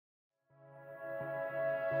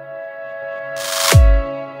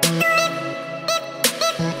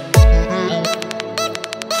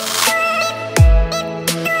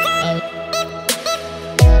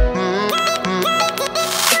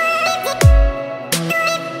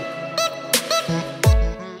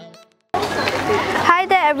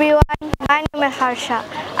Harsha.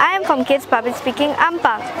 I am from Kids Public Speaking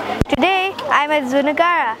Ampang. Today, I am at Zoo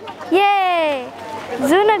Negara. Yay!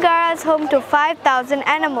 Zoo Negara is home to 5,000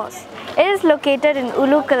 animals. It is located in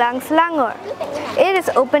Ulu Kelang, Selangor. It is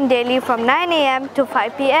open daily from 9 a.m. to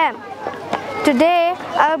 5 p.m. Today,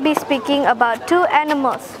 I will be speaking about two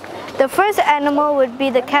animals. The first animal would be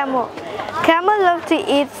the camel. Camels love to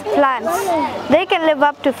eat plants. They can live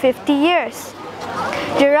up to 50 years.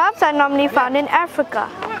 Giraffes are normally found in Africa.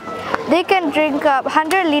 They can drink up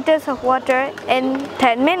 100 liters of water in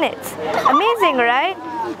 10 minutes. Amazing, right?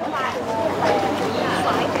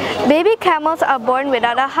 Baby camels are born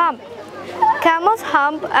without a hump. Camels'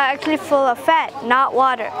 hump are actually full of fat, not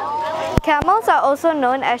water. Camels are also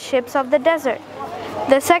known as ships of the desert.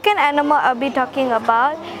 The second animal I'll be talking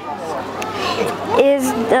about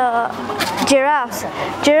is the giraffes.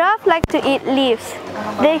 Giraffes like to eat leaves.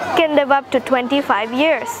 They can live up to 25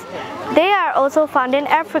 years. They are also found in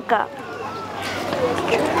Africa.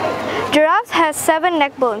 Giraffes have 7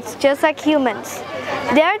 neck bones, just like humans.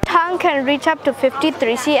 Their tongue can reach up to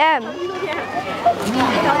 53 cm.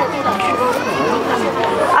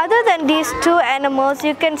 Other than these two animals,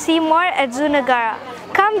 you can see more at Zoo Negara.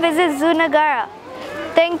 Come visit Zoo Negara.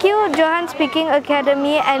 Thank you, Johan Speaking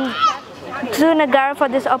Academy and Zoo Negara for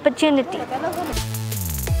this opportunity.